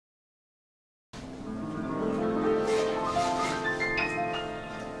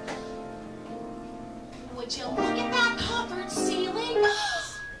Would you look at that covered ceiling?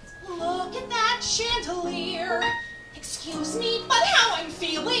 Look at that chandelier. Excuse me, but how I'm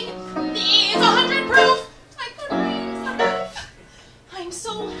feeling is 100 proof. I could raise a roof. I'm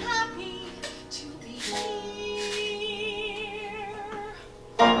so happy to be here.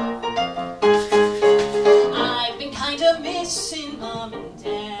 I've been kind of missing Mom and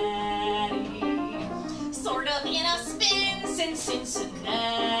Daddy, sort of in a spin since Cincinnati.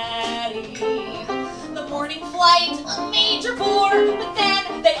 The morning flight, a major bore, but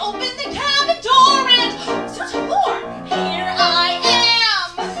then they opened the cabin door and such a lord, here I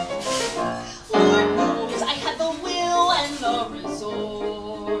am. Lord knows I had the will and the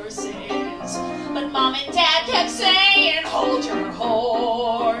resources, but Mom and Dad kept saying, hold your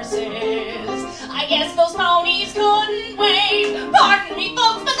horses. I guess those ponies couldn't wait. Pardon me,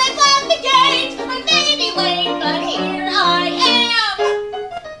 folks, but they left the gate. I may be late, but here I am.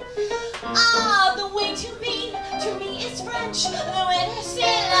 Ah, the way to me is French. The way to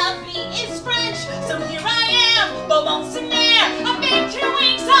say love me is French. So here I am, Beaumont-Saint-Mer. I've been 2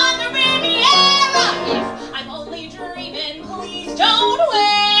 weeks on the Riviera. If I'm only dreaming, please don't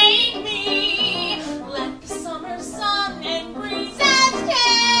wake me. Let the summer sun and breezes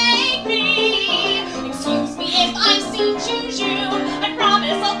take me. Excuse me if I've seen Juju. I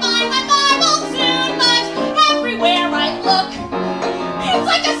promise I'll find my Bible soon. But everywhere I look, it's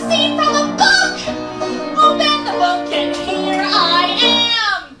like a scene from a book. Open the book and here I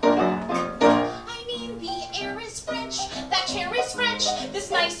am. I mean, the air is French, that chair is French, this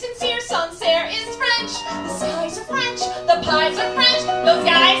nice sincere sunset